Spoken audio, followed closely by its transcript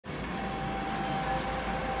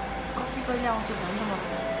Coffee कहिले आउँछु भन्नु त मलाई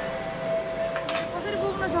कसरी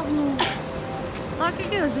बोक्न सक्नु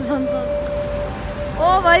सके हो सुसन सर ओ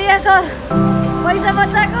भरिया सर पैसा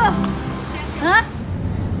बचाएको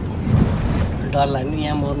डर लाग्ने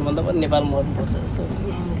यहाँ मर्नुभन्दा पनि नेपाल मर्नुपर्छ जस्तो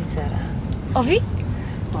बिचरा अभि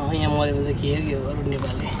यहाँ मऱ्यो भने त के हो अरू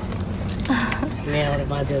नेपालले यहाँबाट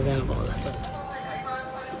बाँचेर जानु पाउँछ जस्तो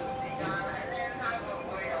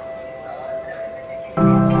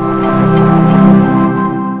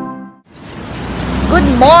Good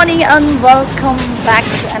morning and welcome back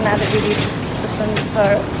to another video. Sushan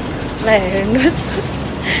sir, like हेर्नुस्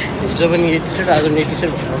हिजो पनि यो टी-सर्ट आज नि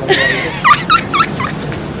टी-सर्ट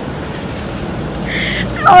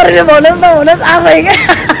अरूले भन्नुहोस् आफै क्या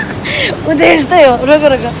उदय यस्तै हो रोक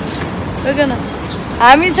न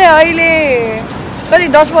हामी चाहिँ अहिले कति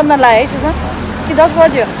 10:15 लाग्यो है सुसन कि 10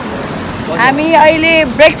 बज्यो हामी अहिले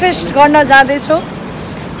ब्रेकफास्ट गर्न जाँदैछौँ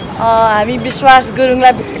हामी विश्वास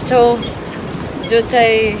गुरुङलाई भेट्छौँ जो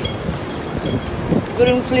चाहिँ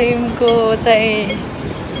गुरुङ फिल्मको चाहिँ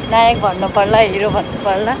नायक भन्नु पर्ला हिरो भन्नु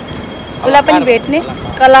पर्ला उसलाई पनि भेट्ने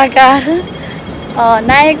कलाकार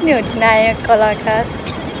नायक नै हो नायक कलाकार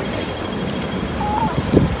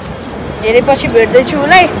धेरै पछि भेट्दैछु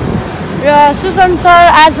उसलाई र सुसन सर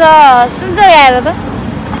आज सुन्छ आएर त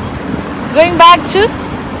गोइङ ब्याक टु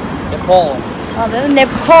नेपाल हजुर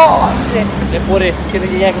नेपाल नेपाल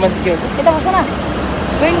किनकि यहाँको मान्छे के हुन्छ यता बस न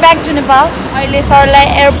गोइङ ब्याक टु नेपाल अहिले सरलाई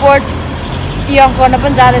एयरपोर्ट सी अफ गर्न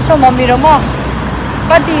पनि जाँदैछौँ मम्मी र म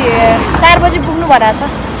कति 4 बजी पुग्नु भनेको छ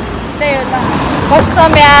त्यही हो त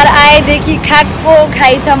कसम यार आएदेखि खाएको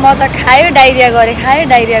खाइछ म त खायो डाइरिया गरेँ खै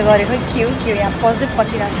के हो यहाँ पस्दै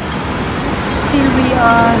पसिरहेको छु still we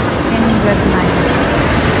are in red light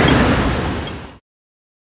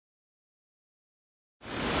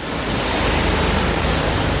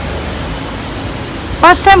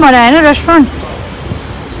first time भएर होइन रेस्टुरेन्ट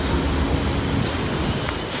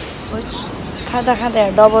खाँदा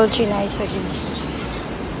डबल चिन आइसक्यो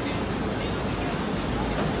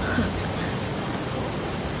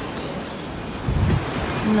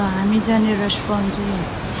ल हामी जाने रेस्टुरेन्ट चाहिँ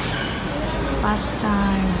फर्स्ट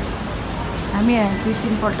टाइम हामी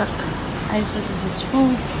 2-3 पटक आइसकेको छौँ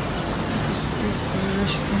यस्तो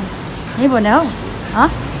रेस्टुरेन्ट यही भन्यो हो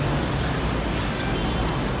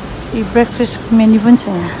यो ब्रेकफास्ट मेन्यु पनि छ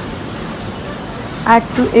यहाँ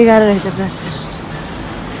 8 to 11 रहेछ breakfast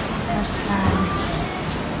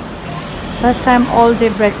First time all day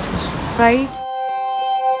breakfast, right?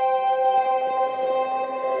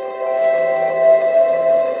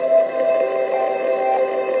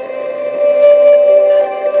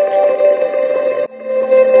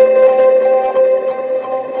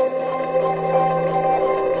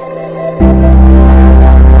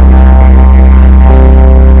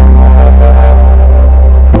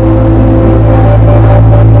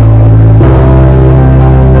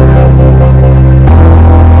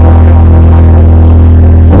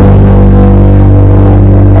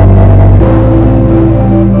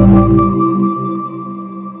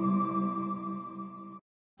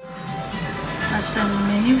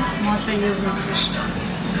 Menu म चाहिँ यो ब्रेकफास्ट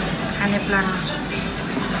खाने प्लान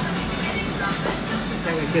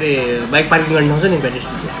के अरे बाइक पार्किङ गर्ने ठाउँ छ नि पेट्रोल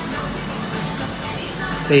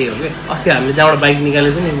त्यही हो कि अस्ति हामीले जहाँबाट बाइक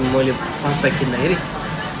निकालेको छु नि मैले फर्स्ट बाइक किन्दाखेरि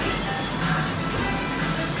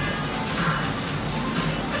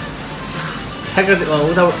ठ्याक्क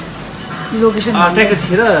उता लोकेसन ठ्याक्क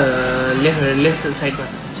छिर लेफ्ट साइडमा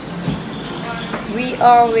छ वी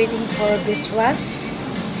आर वेटिङ फर विश्वास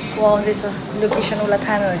को आउँदैछ लोकेसन उसलाई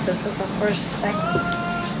थाहा नभएछ सो फर्स्ट टाइम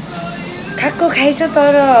खाएको खाइछ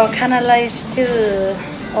तर खानालाई still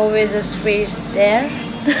always a space there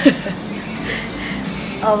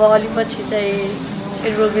अब अलिपछि चाहिँ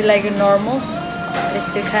it will be like normal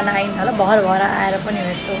यस्तै खाना आइन होला भर आएर पनि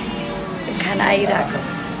यस्तो खाना आइरहेको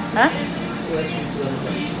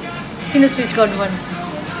किन स्विच गर्नुपर्ने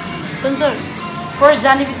सुन सर फर्स्ट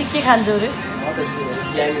जाने बित्तिकै के खान्छौ रे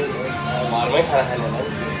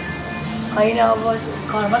होइन अब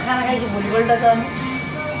घरमा खाना खाइन्छ भोलिपल्ट त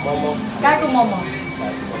कहाँको मोमो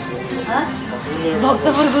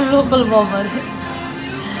भक्तपुरको लोकल मोमो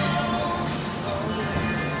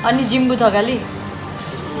अनि जिम्बु थकाली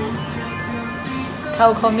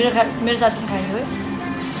खाऊ मेरो साथ पनि खाइदियो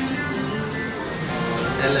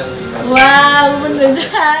है वाउ पनि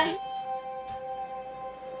रहेछ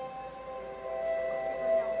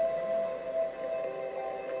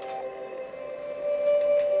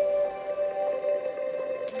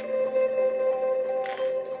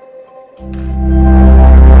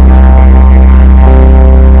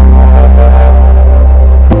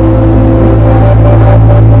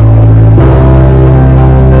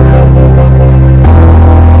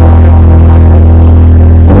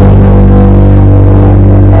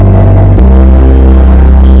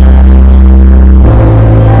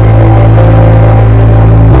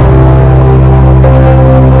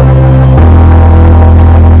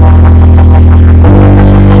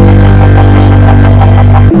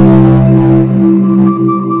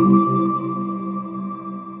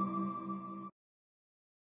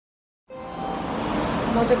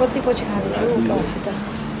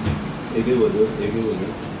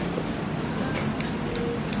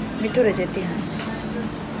मिठो रहेछ यति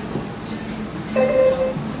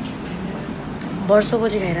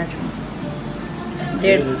वर्षपछि खाइरहेको छु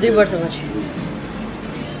 1.5-2 वर्षपछि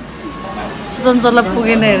सुसन सरलाई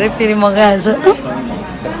पुगेन हेरे फेरि मगाएछ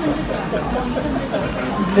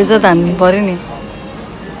बेजत हान्नु पऱ्यो नि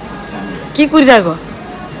के कुरिरहेको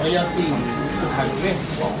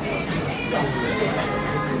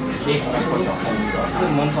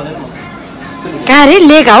कहाँ रे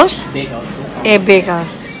लेक हाउस ए बेक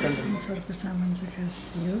हाउस सरको सामान चाहिँ खास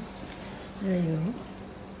यो र यो हो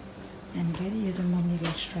अनि फेरि यो चाहिँ मम्मीको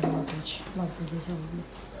एक्स्ट्रा लगेज लगिदिँदैछ उसले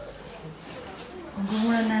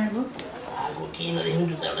घुम्न नआएको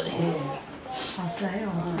हँस्ला है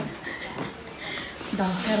हँस्ला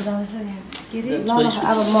ढक्काएर जाँदैछ यहाँ के अरे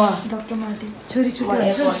अब म डक्टर मार्टी छोरी सुत्यो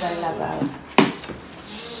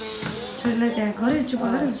छोरीलाई त्यहाँ गऱ्यो चुप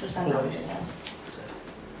गऱ्यो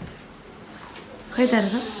खै त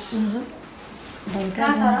रहेछ सुन्छ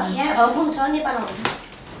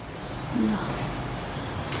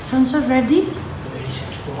सनसेट रेडी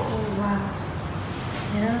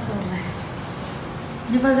हेर न सरलाई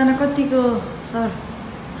नेपाल जान कतिको सर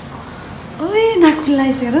ओए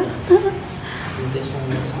नाकुलाई चाहिँ हेर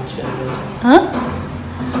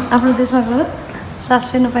आफ्नो देशमा गएर सास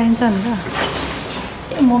फेर्नु पाइन्छ नि त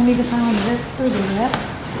ए मम्मीको सामानहरू यत्रो धेरै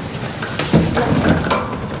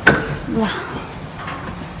ल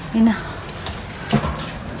होइन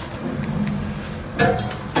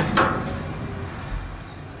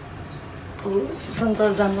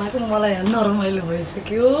सञ्चार जानु लाग्यो मलाई नरमाइलो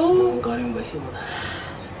भइसक्यो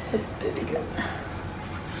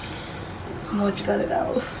मोज गरेर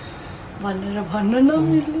आऊ भनेर भन्न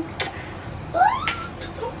नमिल्ने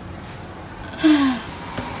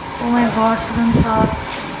ओ my God Susan sir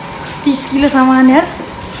 30 kilo सामान यार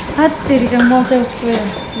हत्तेरिका म चाहिँ उसको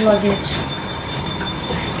लगेज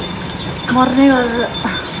मर्ने गरेर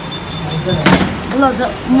ल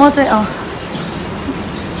म चाहिँ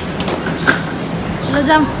ल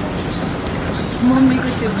जाऊँ मम्मीको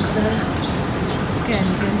त्यो हुन्छ स्क्यान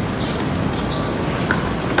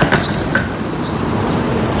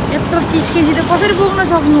यत्रो 30 केजी त कसरी बोक्न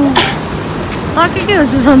सक्नु सकेकै हो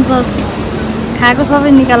सुसन सर खाएको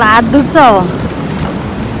सबै निकाल हात दुख्छ अब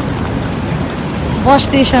बस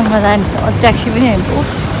स्टेसनमा जाने ट्याक्सी पनि होइन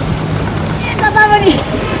कता पनि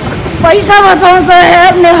पैसा बचाउँछ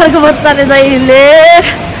यार नेवारको बच्चाले जहिले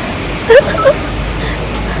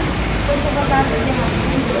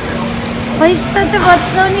पैसा चाहिँ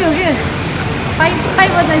बचाउने हो कि पाइ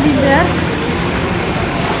बचाइदिन्छ यार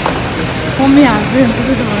मम्मी हाँस्दै हुन्छ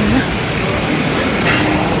त्यसो भन्नु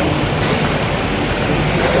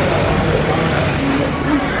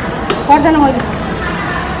पर्दैन मैले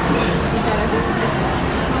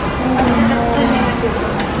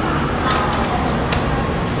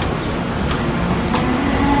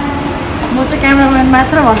म चाहिँ क्यामेराम्यान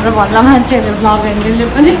मात्र भनेर भन्ला मान्छेहरू भ्लग हेर्नेले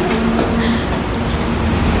पनि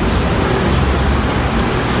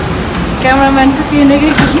क्यामेराम्यान चाहिँ केही न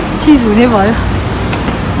केही चिज हुने भयो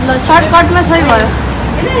ल सर्टकटमा सही भयो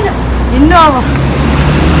हिँड्नु अब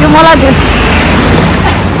त्यो मलाई दियो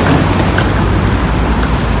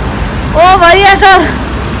ओ भैया सर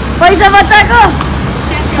पैसा बचाएको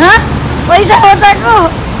पैसा बचाएको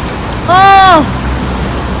ओ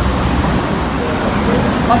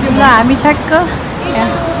ल हामी ठ्याक्क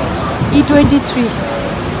E23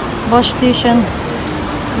 बस स्टेसन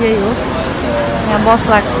यही हो यहाँ बस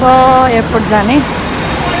लाग्छ एयरपोर्ट जाने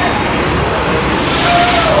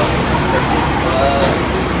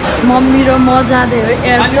मम्मी र म जाँदै हो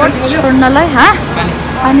एयरपोर्ट छोड्नलाई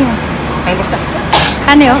पानी हो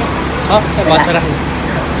खाने हो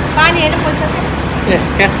पानी होइन पैसा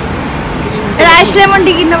आइस लेमन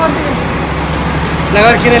टी किन्न पर्छ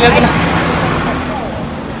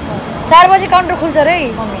 4 बजी काउन्टर खुल्छ रे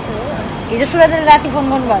मम्मी हिजो सुरजले राति फोन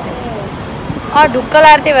गर्नुभएको थियो ढुक्क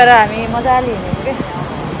लाएर त्यही भएर हामी मजाले हिँडेको क्या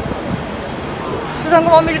सुसनको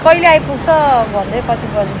मम्मीले कहिले आइपुग्छ भन्दै कति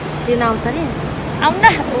बजी दिन आउँछ नि आउँ न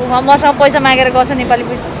मसँग पैसा मागेर गर्छ नेपाली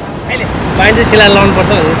पैसा पाइन्छ सिलाइ लाउनु पर्छ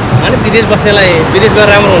अनि विदेश बस्नेलाई विदेश गएर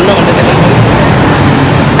राम्रो हुन्न भन्ने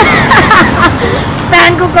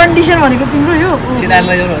प्यान्टको कन्डिसन भनेको तिम्रो यो सिलाइ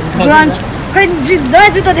लगाउनु खै नयाँ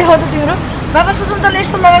जुत्ता देखाउ त तिम्रो बाबा सुसन्तले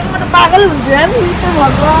यस्तो लगाएको म त पागल हुन्छ यार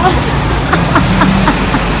भगवान्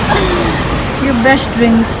यो बेस्ट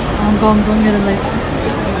ड्रिङ्क्स हङकङको मेरो लाइफ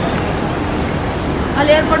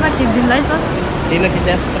अहिले एयरपोर्टमा खिचिदिनुलाई सर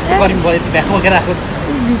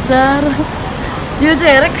विचार यो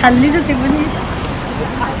चाहिँ हेर खाली छ त्यो पनि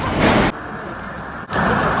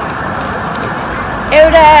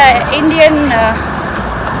एउटा इन्डियन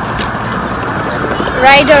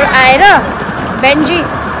राइडर आएर बेन्जी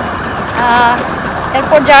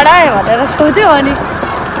एयरपोर्ट जाडा आयो भनेर सोध्यो अनि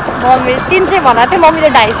मम्मी 300 भनेको थियो मम्मीले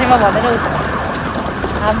 250 भनेर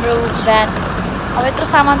हाम्रो बिहान अब यत्रो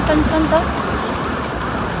सामान पनि छ नि त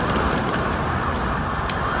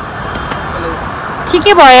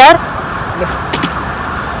ठिकै भयो यार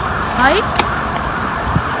है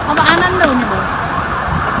अब आनन्द हुने भयो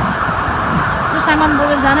यो सामान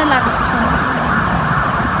बोकेर जानै लाग्यो सुसन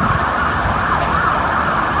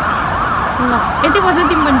ल यति बस्छ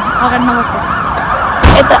तिमी पनि अगाडि नबस्छ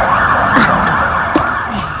यता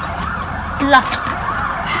ल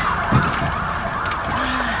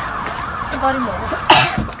यसो गरौँ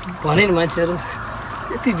भने नि मान्छेहरू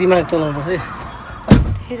यति दिमाग चलाउनुपर्छ है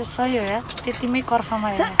त्यो त सही हो यार त्यतिमै कर्फमा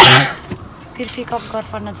हेर फेरि पिकअप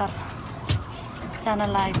गर्नुपर्नेतर्फ जान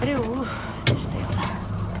लागेको रे ऊ त्यस्तै होला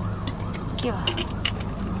के भयो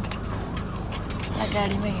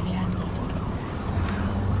गाडीमा हिँड्यो हामी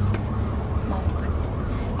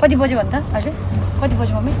कति बज्यो भन्दा अहिले कति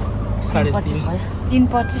बज्यो मम्मी 3:25 भयो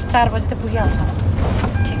 3:25 4 बजी त पुगिहाल्छ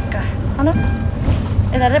ठिक्क होइन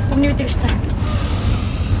यता चाहिँ पुग्ने बित्तिकै यस्तो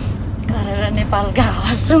गरेर नेपालका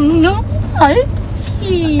हावा सुन्नु है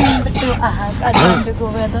काठमाडौँको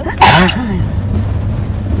वेदर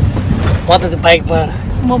म त त्यो बाइकमा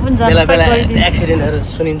म पनि बेला बेला एक्सिडेन्टहरू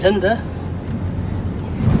सुनिन्छ नि त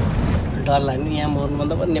डर लाग्ने यहाँ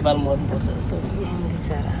मर्नुभन्दा पनि नेपाल मर्नुपर्छ जस्तो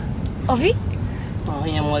अभि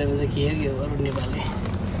यहाँ मऱ्यो भने त के हो अरू नेपालले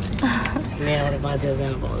यहाँबाट बाँचेर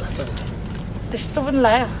जानु पाउँदा त्यस्तो पनि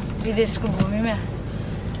लाग्यो विदेशको भूमिमा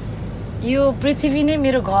यो पृथ्वी नै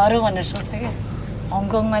मेरो घर हो भनेर सोच क्या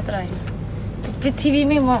हङकङ मात्र होइन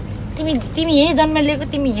पृथ्वीमै म तिमी तिमी यहीँ जन्म लिएको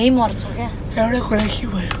तिमी यहीँ मर्छौ क्या एउटा कुरा के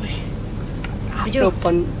भयो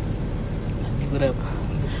आफ्नोपन कुरा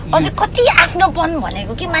अझ कति आफ्नोपन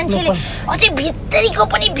भनेको कि मान्छेले अझै भित्रीको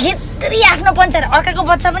पनि भित्री आफ्नोपन छ अर्काको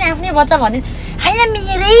बच्चा पनि आफ्नै बच्चा भने होइन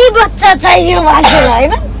मेरै बच्चा चाहियो मान्छेलाई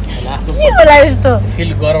होइन के होला यस्तो फिल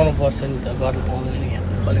गराउनु पर्छ नि त गर्नु पाउँदैन नि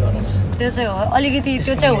कसले गराउँछ त्यो चाहिँ हो अलिकति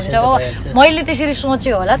त्यो चाहिँ हुन्छ अब मैले त्यसरी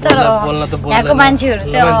सोचेँ होला तर यहाँको मान्छेहरू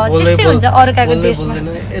चाहिँ त्यस्तै हुन्छ अर्काको देशमा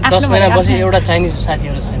 10 महिना बसी एउटा चाइनिज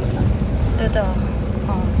साथीहरू छैन त्यो त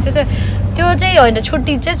हो त्यो चाहिँ होइन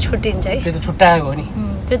छुट्टिन्छ छुट्टिन्छ है त्यो त छुट्टाएको हो नि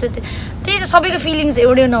त्यो त त्यही त सबैको फिलिङ्स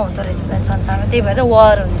एउटै नहुँदो रहेछ संसारमा त्यही भएर चाहिँ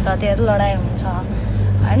वार हुन्छ त्यही भएर लडाइँ हुन्छ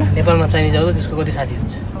होइन नेपालमा चाइनिज आउँदा त्यसको कति साथी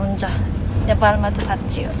हुन्छ नेपालमा त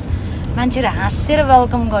साँच्चै हो मान्छेहरू हाँसेर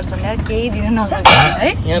वेलकम गर्छन् यार केही दिन नसक्छ है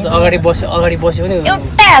यहाँ त अगाडि बस्यो भने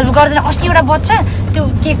एउटा हेल्प गर्दैन अस्ति एउटा बच्चा त्यो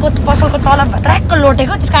के को पसलको तल भद्राक्क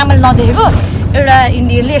लोटेको त्यसको आमाले नदेखेको एउटा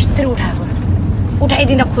इन्डियनले यस्तरी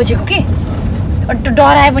उठाइदिन खोजेको कि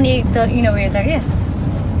डराए पनि एक त इन वे त के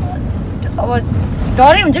अब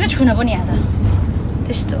डरै हुन्छ कि छुन पनि यहाँ त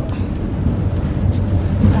त्यस्तो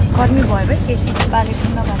गर्मी भयो भाइ एसी बालेको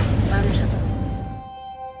नबालेको छ त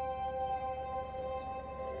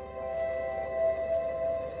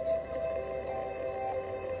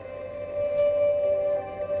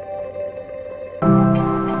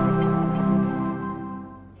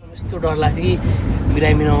यस्तो डर लाग्थ्यो कि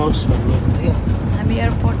बिरामी नहोस् भन्ने हामी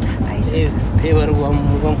एयरपोर्ट आइसक्यो त्यही भएर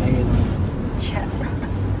मुगम खाइयो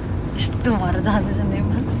यस्तो भएर जाँदैछ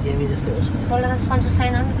नेपाल जेमी जस्तो होस् मलाई त सन्चो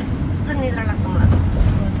छैन यस्तो निद्रा लाग्छ मलाई हो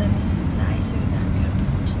त नि आइसक्यो त हामी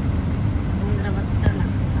एयरपोर्ट निद्रा मात्र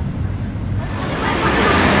लाग्छ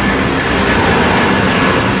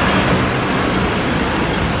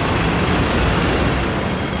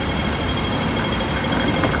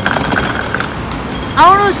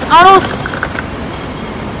आउनुहोस्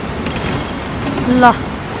ल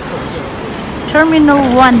टर्मिनल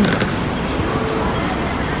 1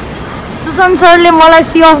 सुशान्त सरले मलाई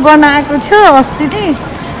सी अफ गर्न आएको थियो अस्ति नि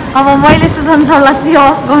अब मैले सुशान्त सरलाई सी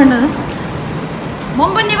अफ गर्न म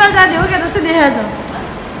पनि नेपाल जाँदै हो क्या जस्तो देखाएको छ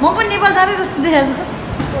म पनि नेपाल जाँदै जस्तो देखाएको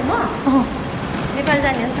छ म नेपाल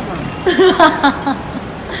जाने हो नि त म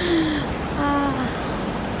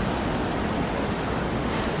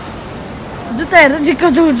जुत्ता हेरेर जिक्क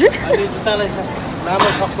जोड्छु जुत्तालाई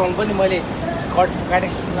राम्रो सक्साउनु पनि मैले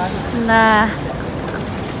काटेको ल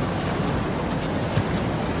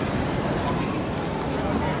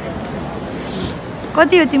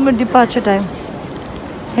कति हो तिम्रो डिपार्चर टाइम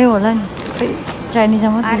ए होला नि खै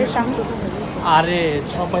चाइनिजमा अरे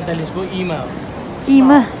 6:45 को ईमा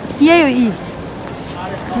ईमा यही हो ई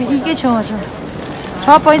हामी ईकै छेउमा छौँ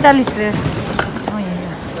 6:45 रे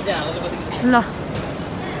ल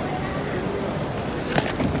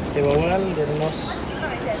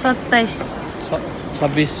 27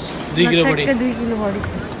 26 2 किलो बढी 2 किलो बढी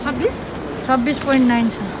 26.9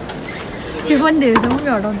 छ त्यो पनि धेरैसम्म पनि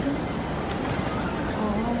हटाउँछ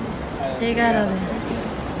 11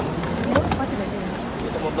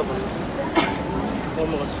 तपाईँ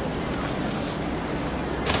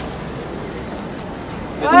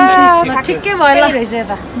ठिकै भयो रहेछ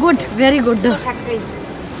यता गुड भेरी गुड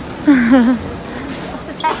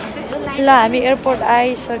ल हामी एयरपोर्ट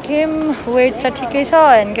आइसक्यौँ वेट त ठिकै छ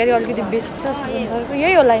हेनखेरि अलिकति बेसी छ सुजन सरको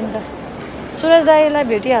यही होला नि त सुरज दाईलाई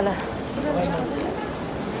भेटिहाल्ला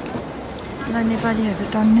ल नेपालीहरू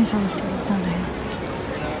चाहिँ टन्नै छ जस्तो लाग्यो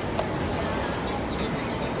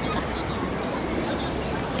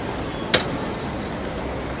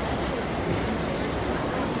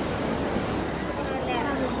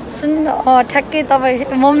सुन ठ्याक्कै तपाईँ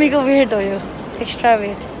मम्मीको वेट हो यो एक्स्ट्रा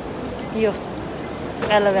वेट यो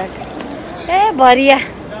कालो ब्याग ए भरिया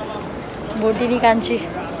भोटिनी कान्छी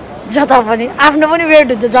जता पनि आफ्नो पनि वेट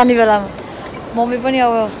हुन्छ जाने बेलामा मम्मी पनि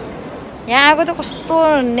अब यहाँ आएको त कस्तो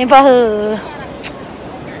नेपाल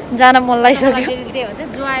जान मन लागिसक्यो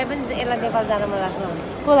जो आए पनि यसलाई नेपाल जान मन लाग्छ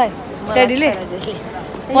कसलाई ड्याडीले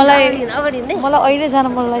मलाई अहिले जान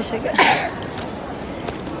मन लागिसक्यो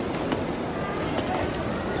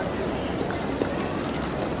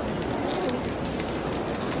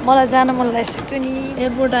मलाई जान मन लागिसक्यो नि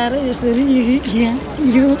एयरपोर्ट आएर यसरी यहाँ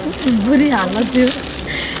यो बुढी हालत थियो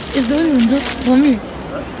यस्तो पनि हुन्छ मम्मी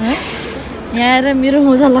यहाँ आएर मेरो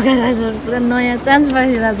मोजा लगाइरहेको छ पुरा नयाँ चान्स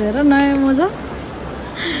पाइरहेको छ हेर नयाँ मोजा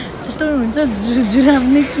यस्तो पनि हुन्छ जुराब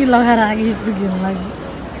नै के लगाएर आएको यस्तो घिउ लाग्यो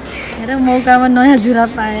हेर मौकामा नयाँ जुराब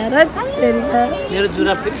पाएर मेरो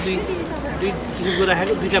जुराब फेरि दुई किसिमको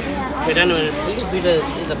राखेको दुईवटा भेटानु दुईवटा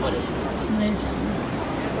यता परेछ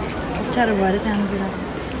अप्ठ्यारो भएर सानो जुराब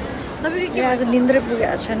तपाईँ आज निन्द्रै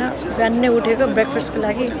पुगेको छैन बिहान नै उठेको ब्रेकफास्टको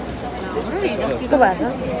लागि कस्तो भएको छ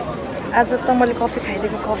आज त मैले कफी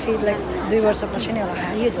खाइदिएको कफी लाइक 2 वर्षपछि नै होला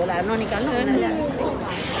यो झोलाहरू ननिकाल्नु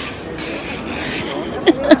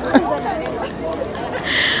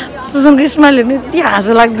सुसनको स्माइल हेर्नु यति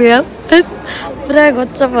हाँसो लाग्यो यार पुरा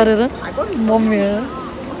गच्चा परेर मम्मी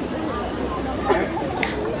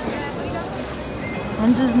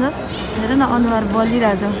भन्छस् न हेर न अनुहार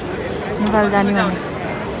बलिरहेछ नेपाल जाने भने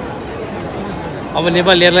अब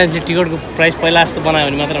नेपाल एयरलाइन्सले टिकटको प्राइस पहिला जस्तो बनायो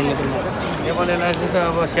भने मात्र नेपाल एयरलाइन्स त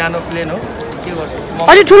अब सानो प्लेन हो के गर्छ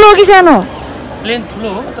अलि ठुलो हो कि सानो प्लेन ठुलो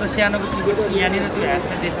हो तर सानोको टिकट यहाँनिर त्यो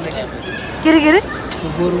हाँस्ने देशले के अरे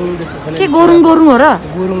गोरुङ जस्तो छ के गोरुङ हो र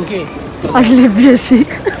गोरुङ के अहिले बेसी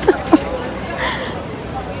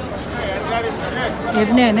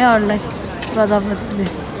हेर्ने होइन अरूलाई प्रजापतिले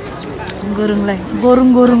गोरुङलाई गोरुङ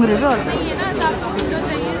रहेछ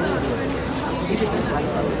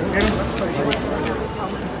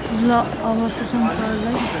ल अब सुसन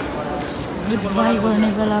सरलाई गुड बाई गर्ने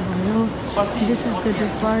बेला भयो this is the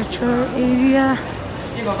departure area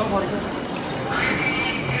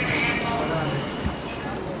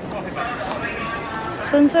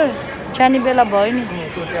soon sir जाने बेला भयो नि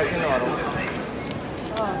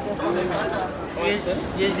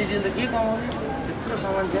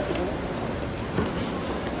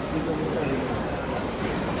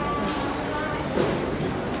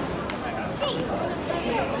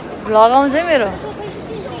भ्लग आउँछ है मेरो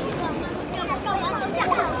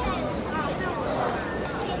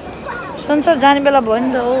संसार जाने बेला भयो नि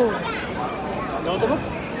त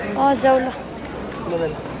हो जाऊ ल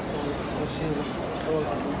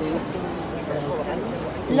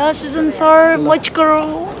ल सुजन सर मच करो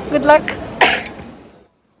गुड लक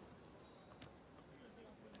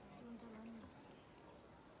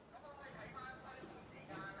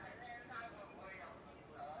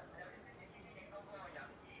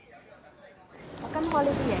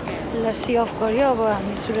लस्सी अफ गऱ्यो अब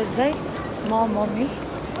हामी सुरज दाई म मम्मी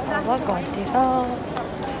अब घरतिर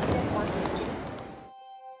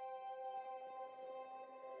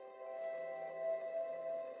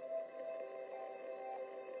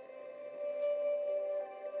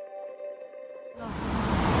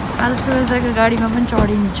आज सुरज दाईको गाडीमा पनि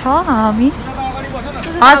चढिन्छ हामी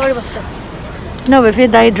नभए फेरि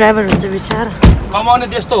दाई ड्राइभर हुन्छ बिचारा कमाउने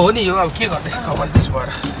त्यस्तो हो नि यो अब के गर्दै कमाउने त्यसबाट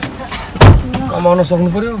कमाउन सक्नु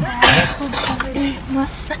पर्यो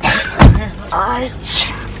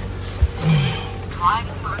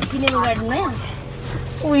किनेको गाडी नयाँ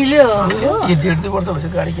उहिले हो यो 1.5 वर्ष भएपछि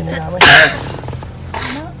गाडी किनेर आमा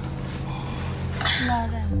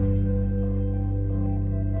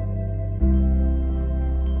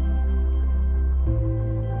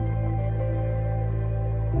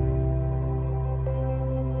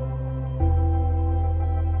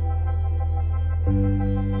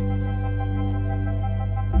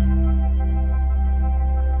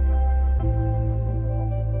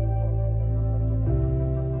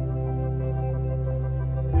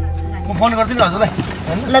फोन गर्छु नि हजुरलाई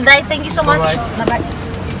ल दाइ थ्याङ्क यू सो मच ल बाई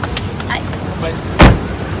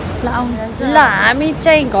ल हामी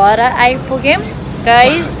चाहिँ घर आइपुग्यौँ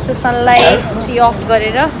गाइज सुसनलाई सी अफ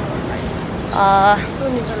गरेर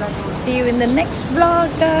C you in the next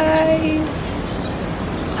blog guys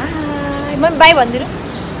म बाई भनिदिनु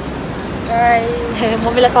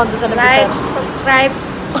मम्मीलाई सन्तोष लाइक सब्सक्राइब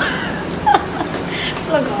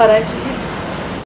ल घर आयो